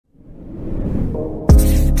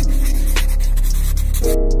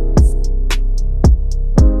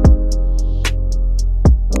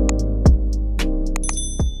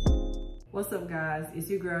it's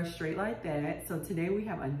your girl Straight Like That. So today we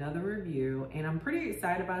have another review and I'm pretty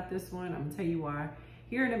excited about this one. I'm gonna tell you why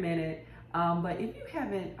here in a minute. But if you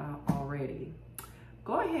haven't already,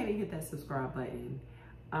 go ahead and hit that subscribe button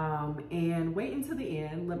and wait until the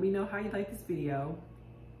end. Let me know how you like this video.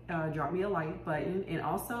 Drop me a like button and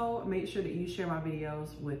also make sure that you share my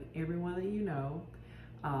videos with everyone that you know.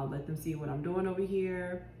 Let them see what I'm doing over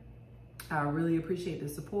here. I really appreciate the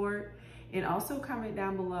support. And also comment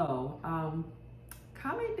down below.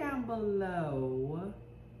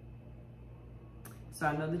 So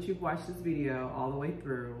I know that you've watched this video all the way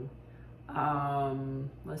through.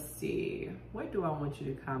 Let's see. What do I want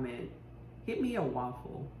you to comment? Hit me a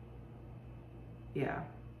waffle. Yeah.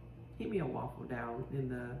 Hit me a waffle down in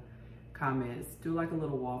the comments. Do like a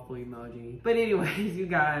little waffle emoji. But anyways, you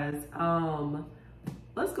guys,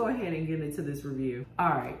 let's go ahead and get into this review. All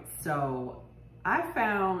right, so I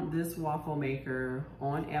found this waffle maker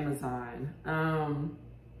on Amazon.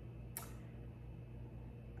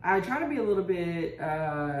 I try to be a little bit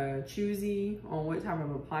choosy on what type of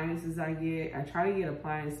appliances I get. I try to get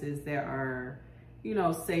appliances that are, you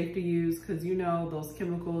know, safe to use, because you know those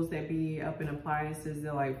chemicals that be up in appliances,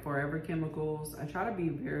 they're like forever chemicals. I try to be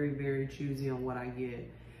very, very choosy on what I get.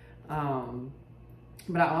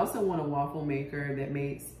 But I also want a waffle maker that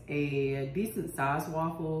makes a decent sized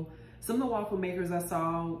waffle. Some of the waffle makers I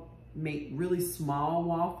saw make really small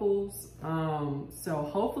waffles. So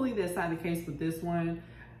hopefully that's not the case with this one.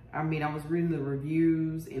 I mean, I was reading the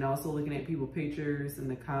reviews and also looking at people's pictures in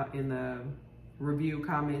the review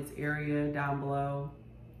comments area down below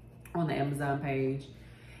on the Amazon page.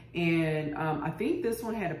 And I think this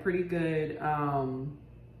one had a pretty good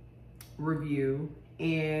review.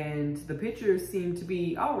 And the pictures seem to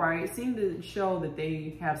be all right, seem to show that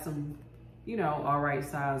they have some, you know, all right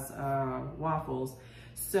size waffles.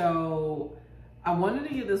 So I wanted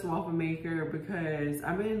to get this waffle maker because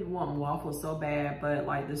I've been wanting waffles so bad, but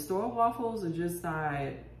like the store waffles are just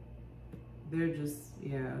not, they're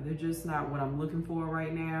just not what I'm looking for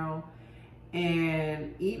right now.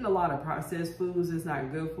 And eating a lot of processed foods is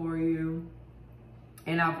not good for you.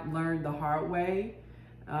 And I've learned the hard way.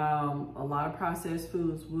 A lot of processed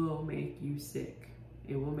foods will make you sick.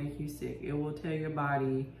 It will make you sick. It will tell your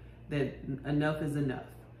body that enough is enough.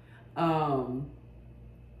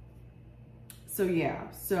 So yeah,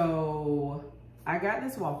 so I got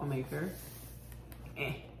this waffle maker,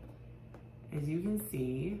 as you can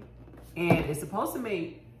see, and it's supposed to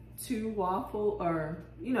make two waffle, or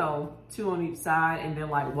you know, two on each side, and then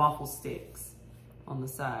like waffle sticks on the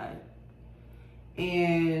side.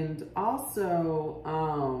 And also,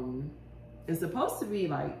 it's supposed to be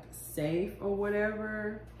like safe or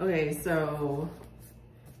whatever. Okay, so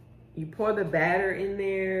you pour the batter in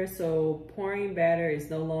there. So pouring batter is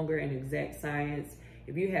no longer an exact science.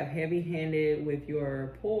 If you have heavy-handed with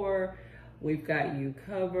your pour, we've got you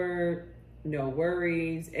covered. No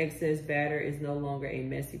worries. Excess batter is no longer a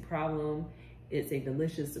messy problem. It's a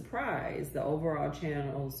delicious surprise. The overall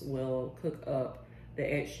channels will cook up the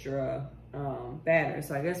extra batter.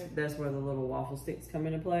 So I guess that's where the little waffle sticks come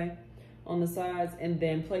into play on the sides. And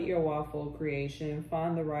then plate your waffle creation.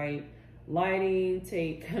 Find the right lighting,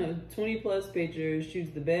 take 20 plus pictures,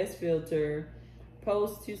 choose the best filter,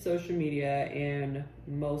 post to social media, and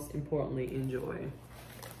most importantly, enjoy.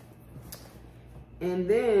 And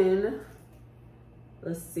then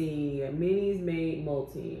let's see, minis made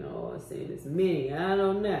multi. Oh, I'm saying it's mini. I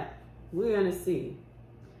don't know. We're gonna see.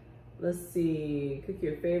 Let's see, cook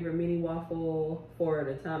your favorite mini waffle 4 at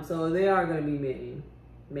a time. So they are gonna be mini.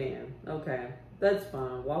 Man, okay, that's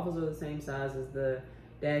fine. Waffles are the same size as the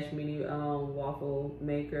Dash Mini waffle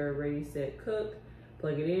maker. Ready, set, cook.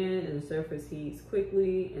 Plug it in and the surface heats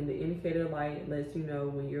quickly and the indicator light lets you know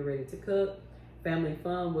when you're ready to cook. Family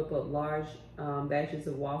fun, whip up large batches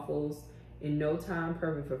of waffles in no time.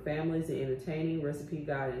 Perfect for families and entertaining. Recipe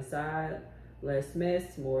guide inside. Less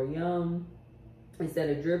mess, more yum. Instead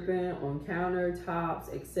of dripping on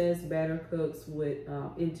countertops, excess batter cooks with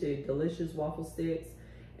into delicious waffle sticks,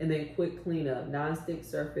 and then quick cleanup. Non-stick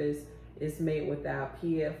surface is made without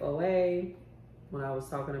PFOA, what I was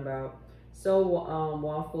talking about. So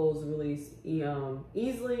waffles release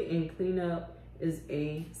easily, and cleanup is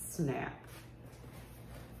a snap.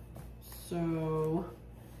 So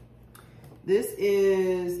this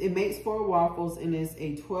is, it makes 4 waffles and it's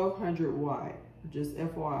a 1200 watt, just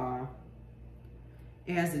FYI.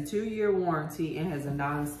 It has a 2-year warranty and has a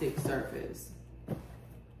non-stick surface.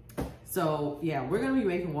 So yeah, we're gonna be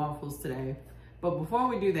making waffles today. But before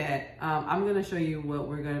we do that, I'm gonna show you what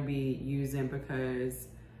we're gonna be using, because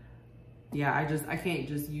yeah, I can't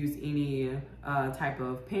just use any type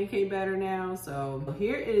of pancake batter now. So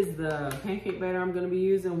here is the pancake batter I'm gonna be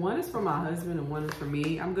using. One is for my husband and one is for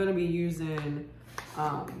me. I'm gonna be using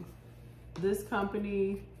this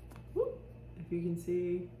company, if you can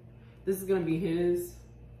see. This is gonna be his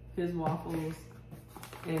waffles.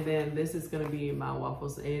 And then this is gonna be my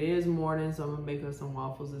waffles. It is morning, so I'm gonna make us some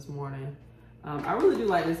waffles this morning. I really do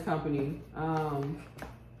like this company.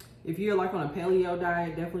 If you're like on a paleo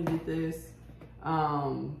diet, definitely get this.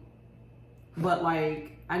 But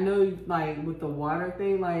like, I know like with the water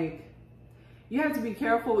thing, like you have to be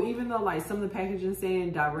careful, even though like some of the packaging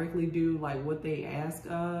saying directly do like what they ask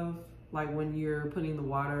of, like when you're putting the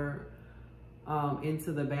water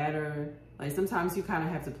into the batter, like sometimes you kind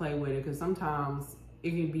of have to play with it because sometimes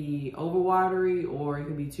it can be over watery or it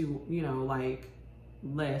can be too, you know, like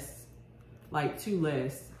too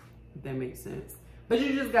less, if that makes sense. But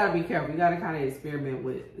you just gotta be careful. You gotta kind of experiment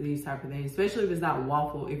with these type of things, especially if it's not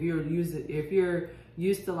waffle. If you're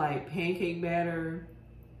used to like pancake batter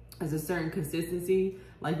as a certain consistency,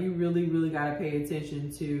 like you really, really gotta pay attention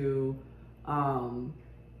to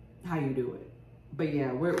how you do it. But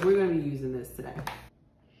yeah, we're gonna be using this today.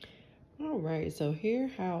 All right, so here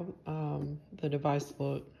how the device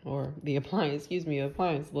look, or the appliance,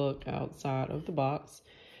 appliance look outside of the box.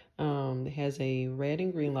 It has a red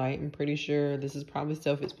and green light. I'm pretty sure this is probably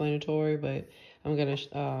self-explanatory, but I'm gonna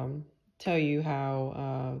tell you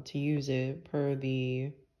how to use it per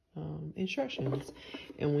the instructions.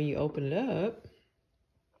 And when you open it up,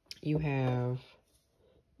 you have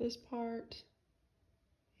this part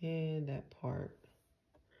and that part.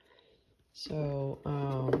 So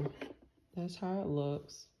that's how it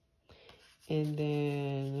looks. And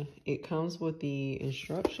then it comes with the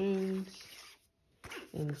instructions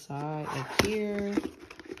inside of here.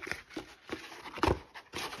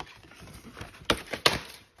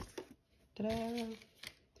 Ta-da! And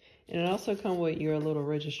it also comes with your little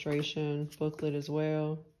registration booklet as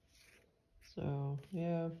well. So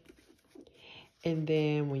yeah. And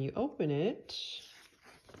then when you open it,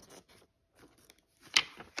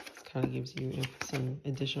 kind of gives you some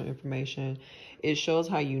additional information. It shows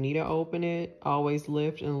how you need to open it. Always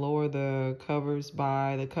lift and lower the covers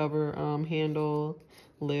by the cover handle.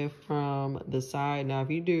 Lift from the side. Now,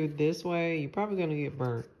 if you do it this way, you're probably going to get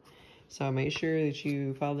burnt. So make sure that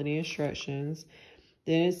you follow the instructions.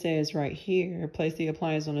 Then it says right here, place the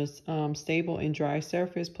appliance on a stable and dry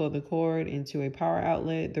surface. Plug the cord into a power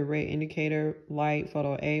outlet. The red indicator light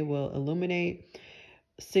photo A will illuminate,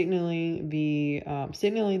 signaling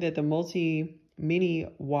that the mini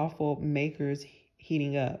waffle maker's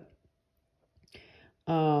heating up.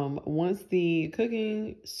 Once the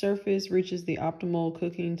cooking surface reaches the optimal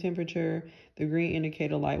cooking temperature, the green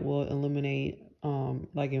indicator light will illuminate,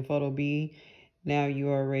 like in photo B. Now you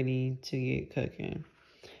are ready to get cooking.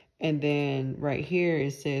 And then right here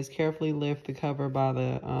it says carefully lift the cover by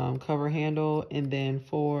the cover handle, and then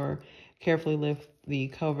 4, carefully lift the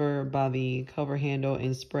cover by the cover handle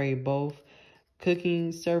and spray both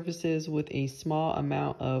cooking surfaces with a small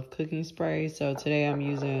amount of cooking spray. So today I'm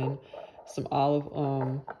using some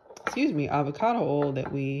avocado oil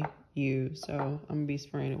that we use. So I'm gonna be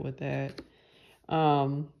spraying it with that.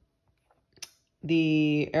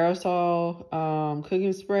 The aerosol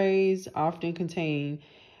cooking sprays often contain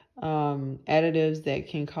additives that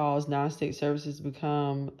can cause nonstick surfaces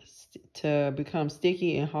to become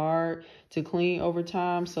sticky and hard to clean over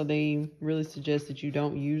time. So they really suggest that you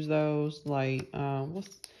don't use those. Like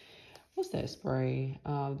what's that spray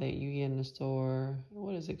that you get in the store?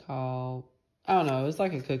 What is it called? I don't know. It's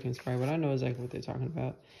like a cooking spray, but I know exactly what they're talking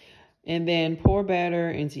about. And then pour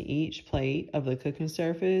batter into each plate of the cooking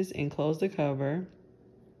surface and close the cover.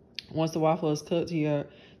 Once the waffle is cooked to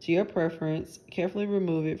your preference, carefully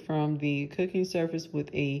remove it from the cooking surface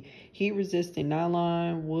with a heat-resistant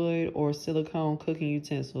nylon, wood, or silicone cooking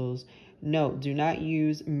utensils. Note, do not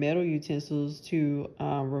use metal utensils to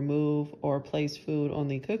remove or place food on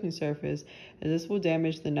the cooking surface, as this will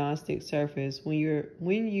damage the nonstick surface.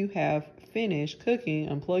 When you have finished cooking,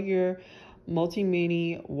 unplug your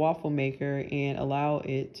multi-mini waffle maker and allow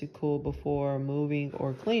it to cool before moving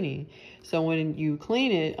or cleaning. So when you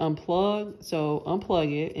clean it, unplug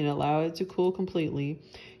it and allow it to cool completely.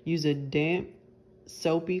 Use a damp,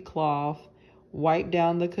 soapy cloth, wipe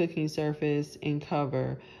down the cooking surface and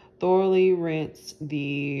cover. Thoroughly rinse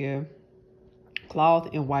the cloth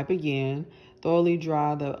and wipe again. Thoroughly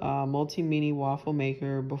dry the multi-mini waffle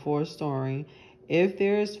maker before storing. If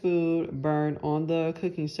there is food burned on the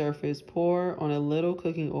cooking surface, pour on a little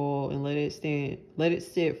cooking oil and let it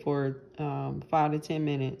sit for 5 to 10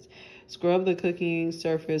 minutes. Scrub the cooking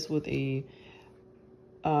surface with a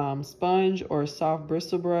sponge or soft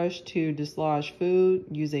bristle brush to dislodge food.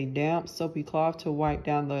 Use a damp, soapy cloth to wipe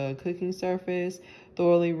down the cooking surface.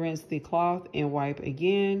 Thoroughly rinse the cloth and wipe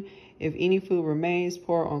again. If any food remains,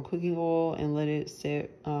 pour on cooking oil and let it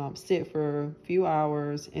sit for a few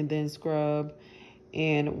hours, and then scrub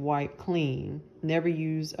and wipe clean. Never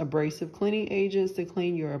use abrasive cleaning agents to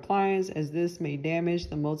clean your appliance, as this may damage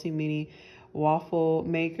the multi-mini waffle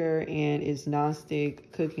maker and its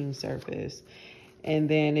non-stick cooking surface. And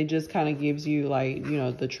then it just kind of gives you, like, you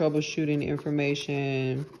know, the troubleshooting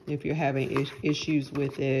information if you're having issues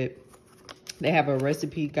with it. They have a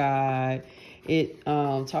recipe guide. It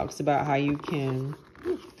talks about how you can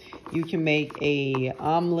make a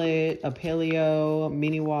omelet, a paleo,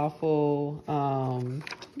 mini waffle.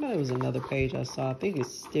 There was another page I saw. I think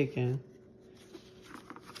it's sticking.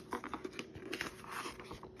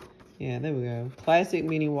 Yeah, there we go. Classic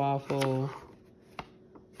mini waffle.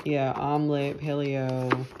 Yeah, omelet,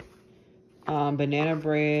 paleo. Banana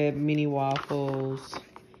bread, mini waffles.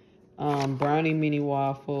 Brownie mini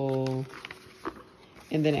waffle.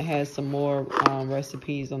 And then it has some more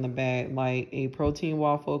recipes on the back, like a protein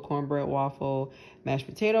waffle, cornbread waffle, mashed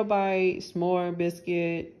potato bites, s'more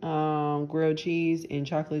biscuit, grilled cheese, and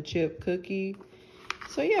chocolate chip cookie.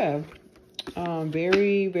 So yeah,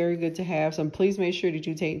 very, very good to have. So please make sure that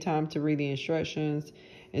you take time to read the instructions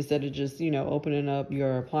instead of just, you know, opening up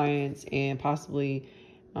your appliance and possibly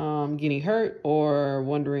getting hurt or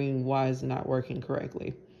wondering why it's not working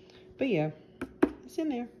correctly. But yeah, it's in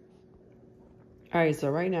there. All right, so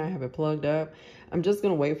right now I have it plugged up. I'm just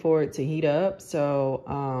gonna wait for it to heat up.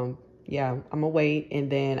 So yeah, I'm gonna wait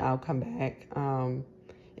and then I'll come back.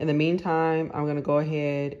 In the meantime, I'm gonna go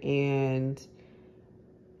ahead and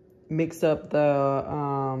mix up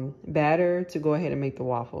the batter to go ahead and make the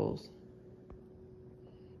waffles.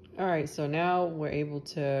 All right, so now we're able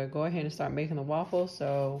to go ahead and start making the waffles.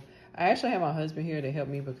 So I actually have my husband here to help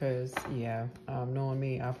me because, yeah, knowing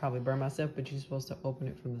me, I'll probably burn myself, but you're supposed to open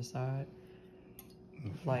it from the side.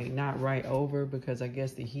 Like, not right over, because I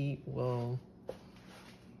guess the heat will,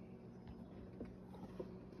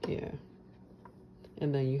 yeah.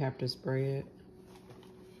 And then you have to spray it.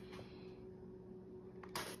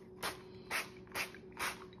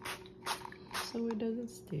 So it doesn't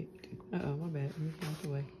stick. Uh-oh, my bad. Let me get out the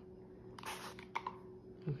way.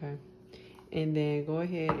 Okay. And then go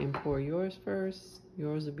ahead and pour yours first.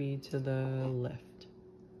 Yours will be to the left.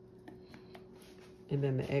 And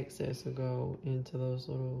then the excess will go into those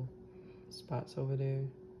little spots over there.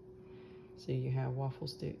 So you have waffle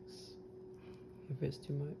sticks if it's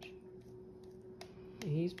too much. And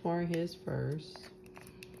he's pouring his first.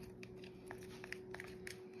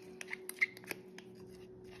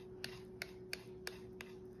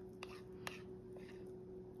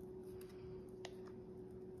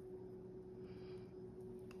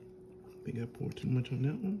 I think I poured too much on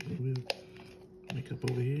that one, but we'll make up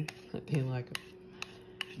over here. Be like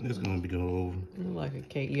It's gonna be go over. like a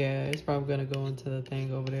cake. Yeah, it's probably gonna go into the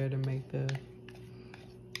thing over there to make the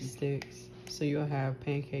sticks. So you'll have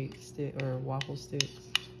pancake stick or waffle sticks.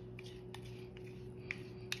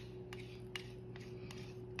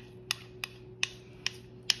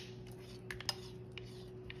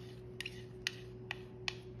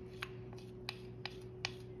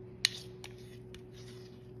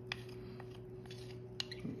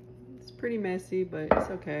 It's pretty messy, but it's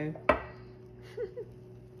okay.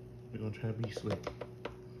 We're gonna try to be slick.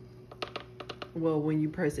 Well, when you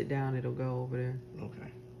press it down, it'll go over there.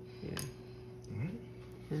 Okay. Yeah. All right.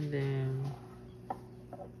 And then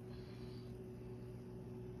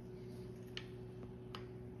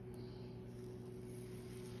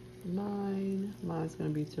mine's gonna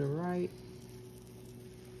be to the right.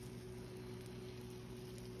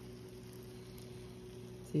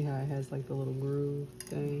 See how it has like the little groove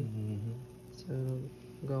thing? Mm-hmm. So it'll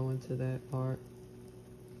go into that part.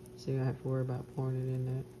 So you don't have to worry about pouring it in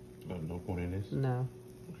that. No point in this? No.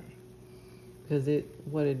 Okay. Because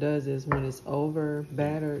what it does is when it's over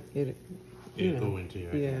battered, it'll go into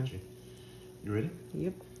your, I got you. You ready?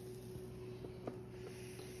 Yep.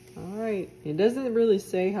 All right. It doesn't really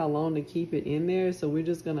say how long to keep it in there, so we're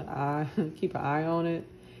just gonna keep an eye on it.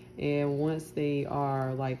 And once they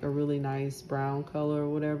are like a really nice brown color or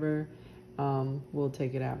whatever, we'll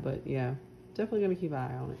take it out. But yeah, definitely gonna keep an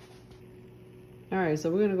eye on it. All right,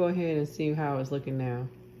 so we're gonna go ahead and see how it's looking now.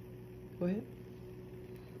 Go ahead.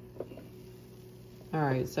 All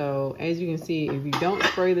right, so as you can see, if you don't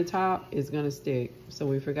spray the top, it's gonna stick. So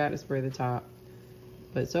we forgot to spray the top.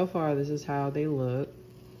 But so far, this is how they look.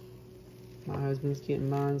 My husband's getting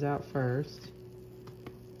mine out first.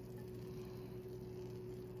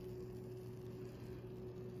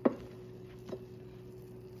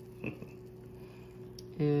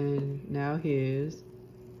 now his.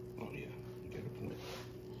 Oh yeah, you got a point.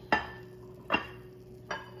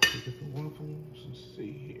 Take it for waffles. Let's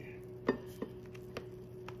see here.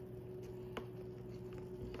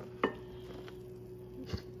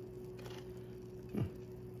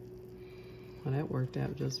 Well, that worked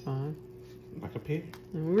out just fine. Like a pig.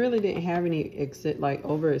 And we really didn't have any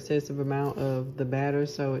over excessive amount of the batter,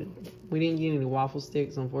 so we didn't get any waffle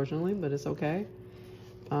sticks, unfortunately, but it's okay.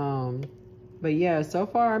 But yeah, so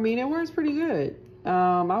far, I mean, it works pretty good.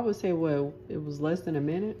 I would say, what, it was less than a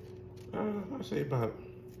minute? I'd say about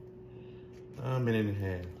a minute and a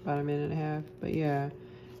half. About a minute and a half, but yeah.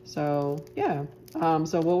 So, yeah.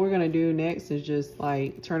 So what we're gonna do next is just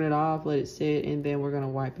like turn it off, let it sit, and then we're gonna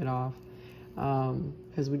wipe it off.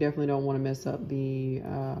 Because we definitely don't want to mess up the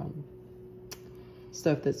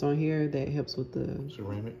stuff that's on here that helps with the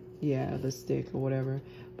ceramic. Yeah, the stick or whatever.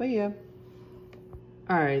 But yeah.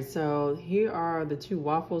 All right, so here are the 2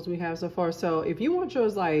 waffles we have so far. So if you want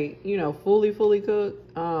yours like, you know, fully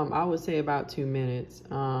cooked, I would say about 2 minutes,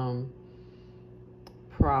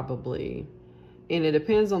 probably. And it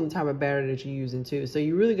depends on the type of batter that you're using too. So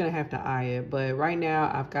you're really gonna have to eye it. But right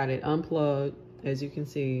now I've got it unplugged, as you can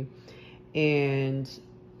see, and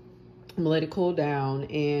I'm gonna let it cool down,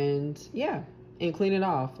 and yeah, and clean it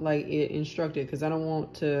off like it instructed, because I don't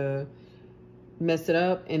want to mess it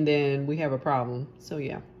up and then we have a problem. So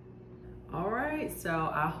yeah. All right, so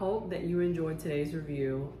I hope that you enjoyed today's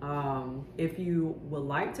review. If you would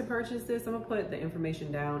like to purchase this, I'm gonna put the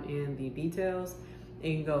information down in the details.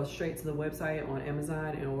 You can go straight to the website on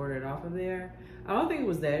Amazon and order it off of there. I don't think it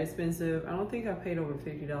was that expensive. I don't think I paid over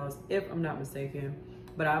 $50 if I'm not mistaken,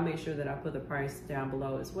 but I'll make sure that I put the price down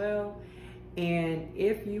below as well. And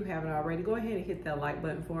if you haven't already, go ahead and hit that like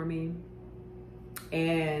button for me.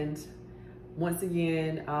 And once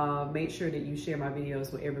again, make sure that you share my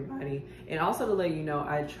videos with everybody. And also to let you know,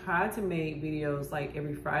 I try to make videos like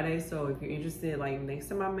every Friday. So if you're interested, like next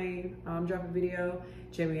time I may drop a video,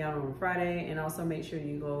 check me out on Friday. And also make sure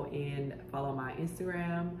you go and follow my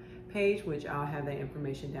Instagram page, which I'll have that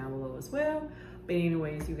information down below as well. But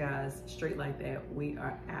anyways, you guys, straight like that, we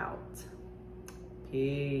are out.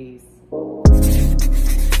 Peace.